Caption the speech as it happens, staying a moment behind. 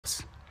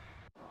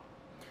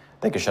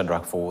Thank you,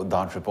 Shadrach, for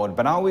that report.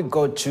 But now we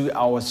go to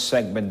our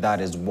segment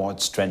that is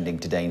What's Trending.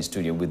 Today in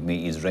studio with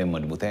me is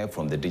Raymond Muthe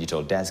from the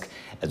digital desk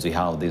as we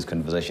have this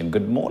conversation.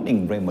 Good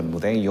morning, Raymond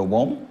Muthe. You're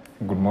warm?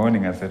 Good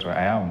morning, etc.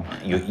 I am.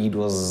 Your Eid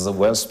was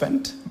well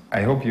spent?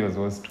 I hope yours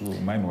was too.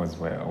 Mine was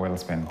well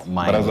spent.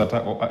 Mine, but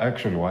I was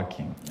actually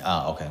working.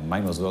 Okay.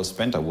 Mine was well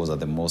spent. I was at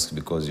the mosque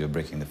because you're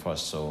breaking the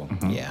fast. So,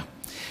 yeah.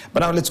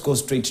 But now let's go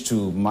straight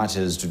to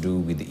matters to do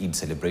with the Eid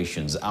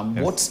celebrations.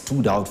 Yes. What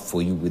stood out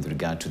for you with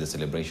regard to the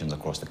celebrations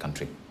across the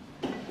country?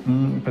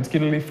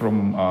 Particularly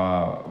from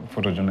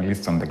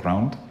photojournalists on the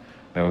ground,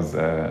 there was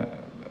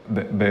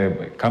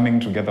the coming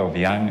together of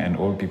young and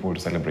old people to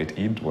celebrate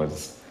Eid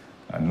was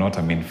not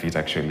a mean feat,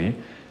 actually.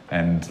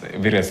 And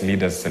various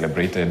leaders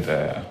celebrated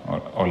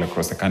all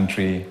across the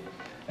country.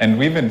 And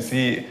we even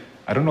see,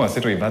 I don't know, is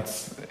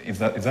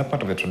that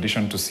part of the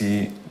tradition to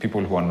see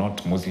people who are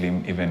not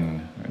Muslim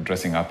even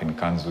dressing up in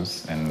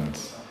kanzus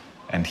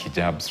and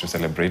hijabs to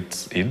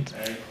celebrate Eid?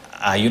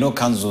 You know,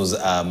 kanzus,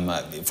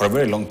 for a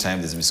very long time,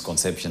 there's a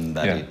misconception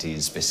that it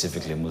is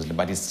specifically Muslim,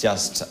 but it's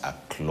just a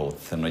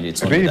cloth.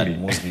 It's not that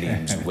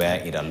Muslims wear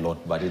it a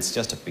lot, but it's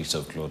just a piece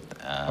of cloth.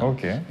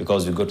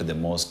 Because we go to the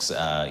mosques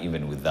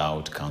even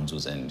without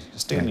kanzus, and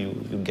still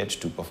you get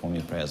to perform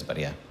your prayers. But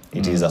yeah,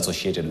 it is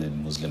associated with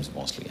Muslims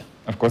mostly. Yeah.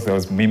 Of course, there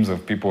was memes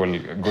of people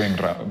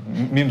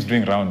memes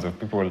doing rounds of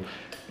people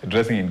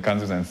dressing in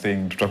kanzus and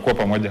saying, tutakuwa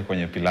pamoja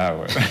kwenye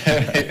pilau.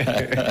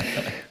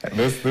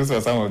 Those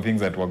were some of the things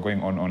that were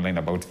going on online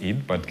about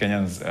Eid, but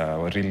Kenyans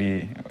were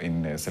really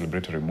in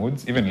celebratory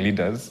moods. Even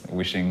leaders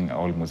wishing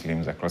all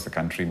Muslims across the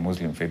country,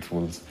 Muslim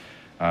faithfuls,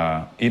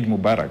 Eid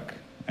Mubarak.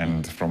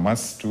 And from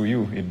us to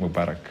you, Eid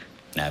Mubarak.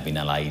 Bin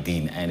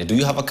al-Aidin. And do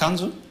you have a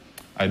kanzu?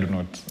 I do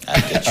not,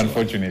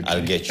 unfortunately.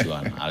 I'll get you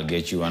one. I'll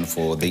get you one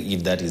for the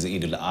Eid that is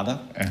Eid al-Adha.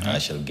 I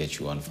shall get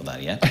you one for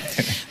that, yeah?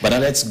 But now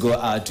let's go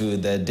to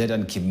the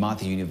Dedan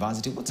Kimathi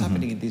University. What's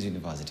happening in this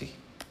university?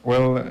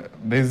 Well,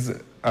 there's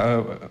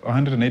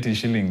 180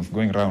 shillings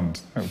going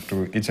around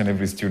to each and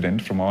every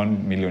student from a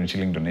 1 million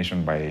shilling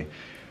donation by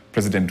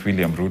President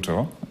William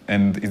Ruto.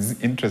 And it's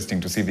interesting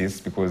to see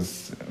this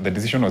because the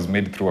decision was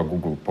made through a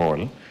Google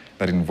poll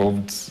that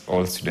involved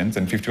all students,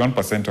 and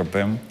 51% of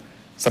them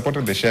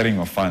supported the sharing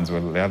of funds,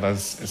 while the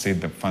others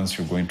said the funds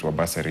should go into a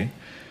bursary.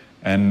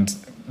 And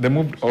the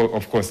move,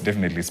 of course,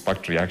 definitely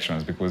sparked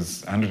reactions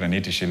because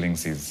 180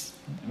 shillings is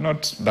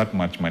not that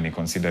much money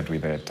considered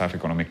with the tough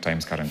economic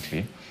times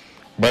currently.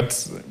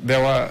 But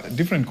there were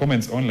different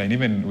comments online,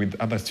 even with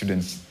other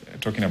students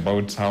talking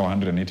about how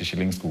 180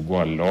 shillings could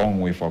go a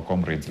long way for a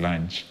comrade's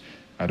lunch.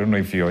 I don't know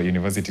if your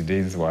university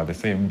days were the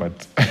same,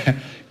 but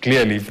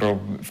clearly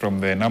from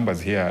the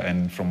numbers here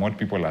and from what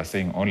people are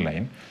saying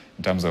online,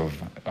 in terms of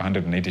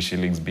 180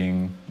 shillings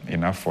being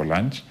enough for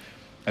lunch,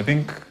 I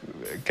think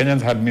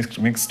Kenyans had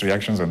mixed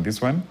reactions on this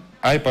one.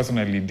 I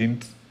personally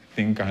didn't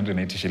think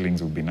 180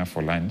 shillings would be enough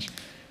for lunch.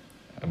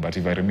 But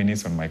if I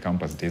reminisce on my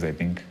campus days, I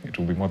think it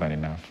will be more than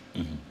enough.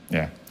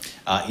 Yeah.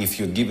 If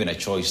you're given a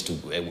choice to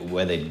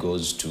whether it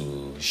goes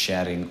to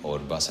sharing or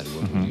bursary,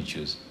 what would you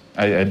choose?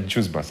 I'd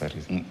choose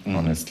bursaries,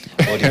 honestly.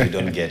 What if you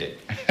don't get it?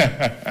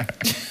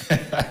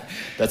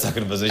 That's a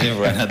conversation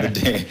for another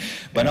day.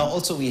 But now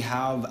also we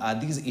have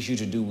this issue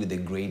to do with the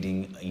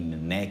grading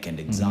in NEC and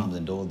exams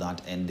and all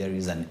that, and there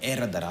is an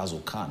error that has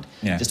occurred.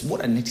 Just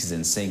what are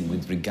netizens saying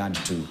with regard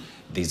to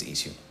this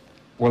issue?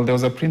 Well, there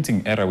was a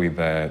printing error with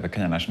the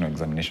Kenya National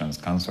Examinations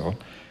Council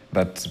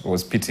that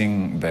was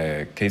pitting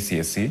the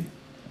KCSE,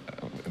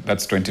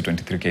 that's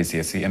 2023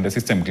 KCSE, and the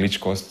system glitch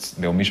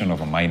caused the omission of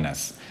a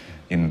minus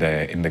in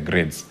the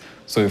grades.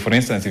 So, for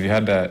instance, if you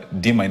had a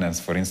D minus,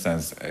 for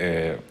instance,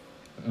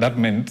 that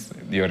meant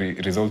your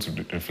results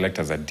would reflect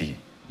as a D.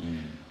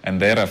 And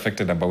the error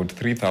affected about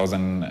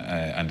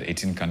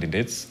 3,018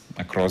 candidates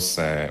across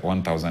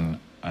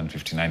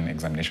 1,059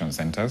 examination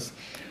centers.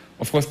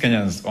 Of course,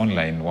 Kenyans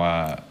online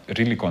were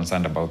really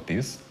concerned about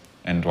this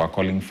and were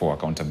calling for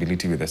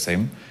accountability with the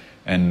same.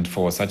 And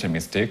for such a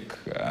mistake,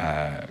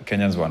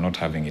 Kenyans were not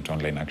having it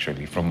online,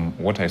 actually. From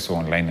what I saw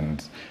online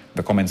and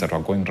the comments that were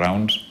going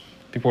around,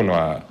 people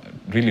were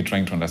really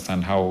trying to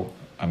understand how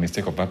a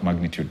mistake of that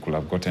magnitude could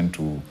have gotten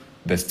to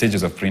the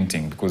stages of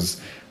printing,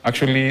 because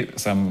actually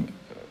some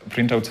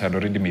printouts had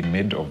already been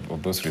made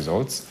of those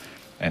results,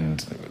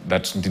 and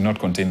that did not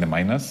contain the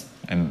minus,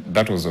 and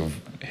that was of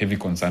heavy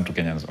concern to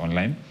Kenyans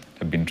online. It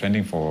had been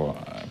trending for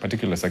a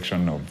particular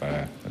section of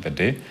the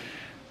day.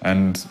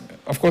 And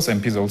of course,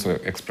 MPs also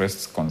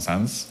expressed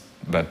concerns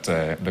that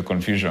the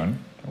confusion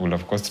will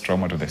have caused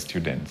trauma to the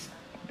students.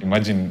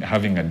 Imagine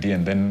having a D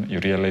and then you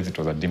realize it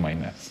was a D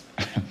minus.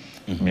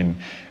 I mean,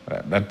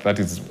 that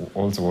is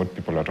also what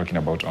people are talking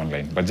about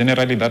online. But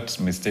generally, that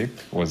mistake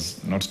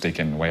was not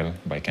taken well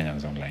by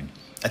Kenyans online.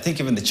 I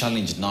think even the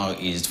challenge now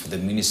is for the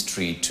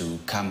ministry to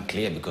come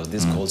clear, because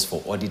this calls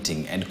for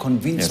auditing and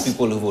convince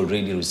people who've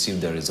already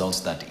received the results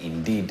that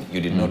indeed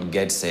you did not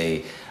get,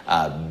 say,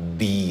 a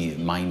B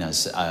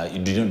minus, you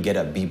didn't get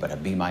a B, but a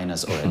B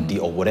minus or a D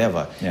or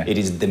whatever. It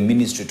is the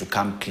ministry to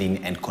come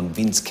clean and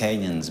convince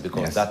Kenyans,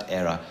 because that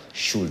error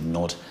should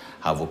not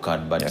have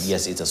occurred. But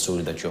yes, it's a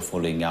story that you're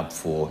following up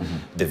for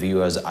the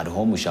viewers at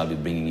home. We shall be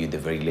bringing you the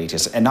very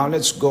latest. And now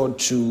let's go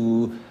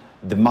to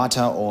the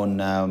matter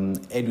on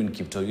Edwin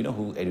Kipto. You know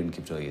who Edwin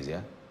Kipto is,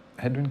 yeah?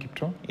 Edwin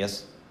Kipto?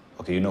 Yes.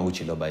 Okay, you know who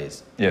Chiloba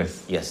is?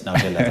 Yes. Yes, now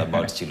tell us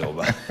about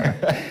Chiloba.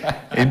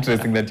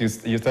 Interesting that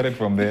you started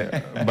from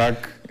the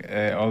back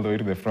all the way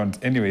to the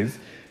front. Anyways,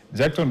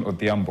 Jackton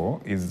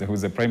Odhiambo,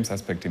 who's the prime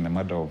suspect in the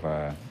murder of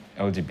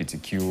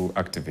LGBTQ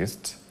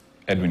activist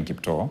Edwin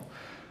Kipto,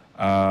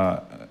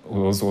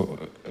 who also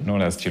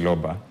known as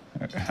Chiloba.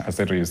 I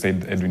said you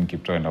said Edwin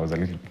Kipto, and I was a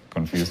little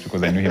confused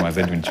because I knew him as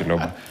Edwin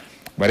Chiloba.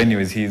 But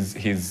anyways,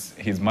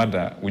 his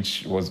murder,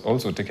 which was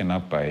also taken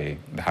up by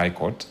the High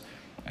Court,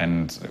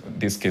 and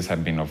this case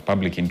had been of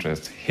public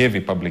interest, heavy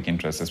public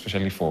interest,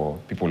 especially for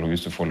people who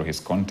used to follow his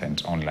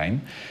content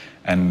online.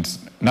 And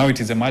now it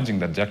is emerging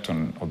that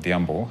Jackton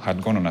Odhiambo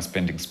had gone on a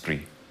spending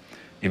spree,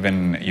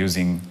 even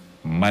using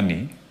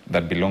money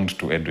that belonged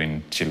to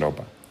Edwin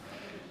Chiloba.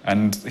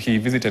 And he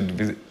visited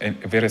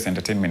various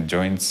entertainment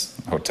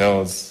joints,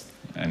 hotels,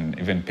 and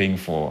even paying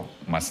for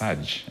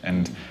massage.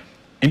 And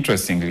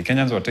interestingly, online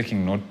Kenyans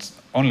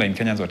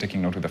were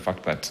taking note of the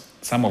fact that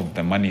some of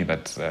the money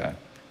that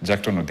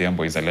Jackton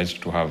Odhiambo is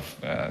alleged to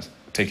have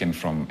taken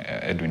from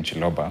Edwin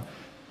Chiloba,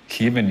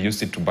 he even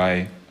used it to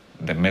buy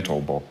the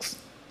metal box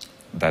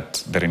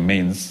that the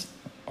remains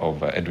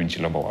of Edwin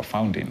Chiloba were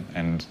found in.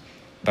 And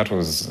that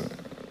was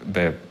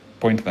the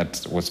point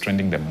that was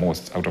trending the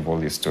most out of all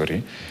this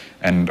story.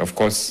 And of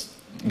course,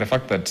 the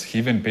fact that he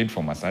even paid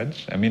for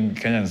massage, I mean,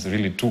 Kenyans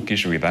really took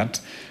issue with that.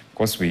 Of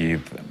course,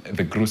 with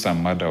the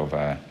gruesome murder of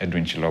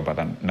Edwin Chiloba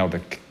that now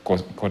the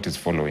court is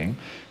following,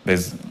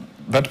 there's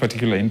that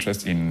particular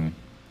interest in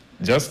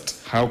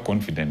just how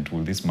confident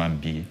will this man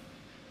be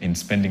in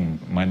spending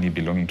money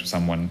belonging to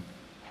someone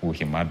who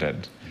he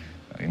murdered.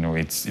 You know,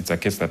 it's a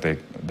case that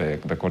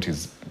the court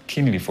is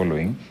keenly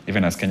following,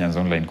 even as Kenyans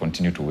online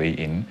continue to weigh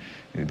in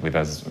with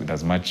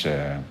as much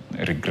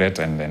regret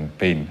and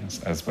pain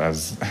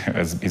as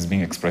is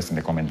being expressed in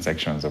the comment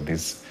sections of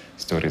these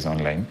stories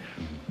online.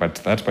 But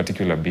that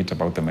particular bit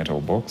about the metal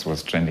box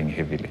was trending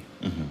heavily.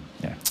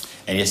 Yeah.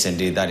 And yes,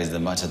 indeed, that is the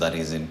matter that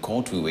is in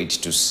court. We wait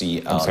to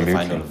see the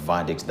final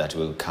verdict that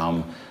will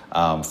come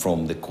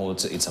from the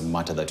courts. It's a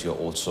matter that you're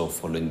also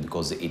following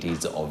because it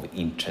is of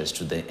interest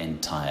to the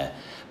entire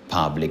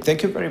public.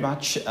 Thank you very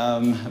much,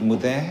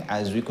 Muthe.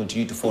 As we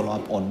continue to follow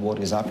up on what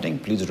is happening,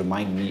 please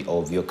remind me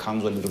of your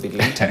counsel a little bit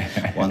later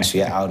once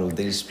we are out of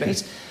this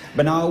place.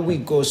 But now we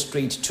go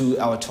straight to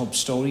our top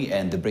story,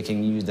 and the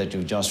breaking news that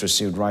you've just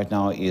received right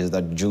now is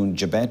that June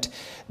Chebet,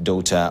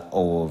 daughter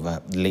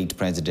of late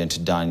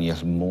President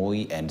Daniel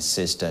Moi and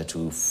sister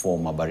to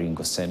former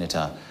Baringo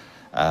Senator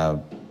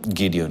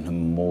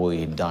Gideon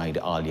Moi, died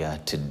earlier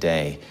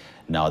today.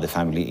 Now the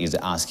family is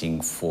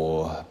asking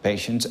for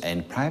patience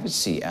and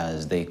privacy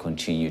as they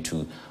continue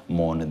to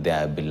mourn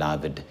their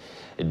beloved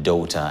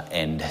daughter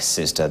and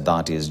sister.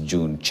 That is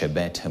June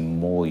Chebet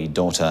Moi,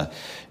 daughter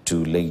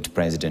to late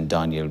President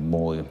Daniel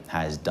Moi,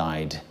 has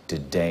died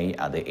today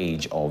at the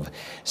age of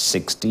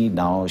 60.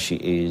 Now she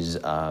is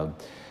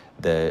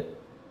the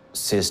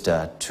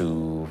sister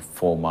to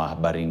former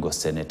Baringo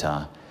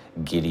Senator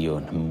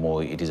Gideon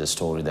Moi. It is a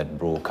story that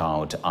broke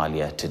out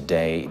earlier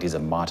today. It is a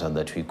matter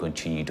that we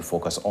continue to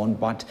focus on,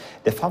 but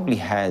the family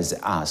has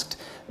asked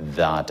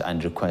that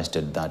and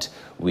requested that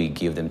we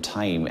give them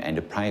time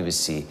and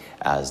privacy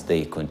as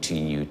they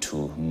continue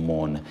to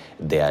mourn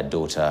their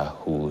daughter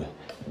who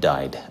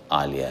died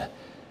earlier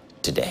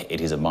today.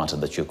 It is a matter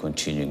that you're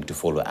continuing to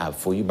follow up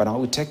for you, but I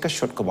will take a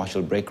short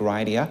commercial break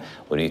right here.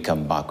 When we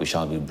come back, we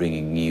shall be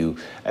bringing you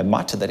a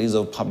matter that is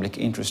of public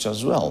interest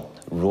as well,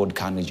 road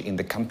carnage in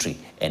the country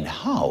and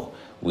how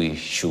we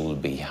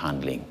should be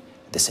handling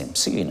the same.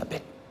 See you in a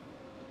bit.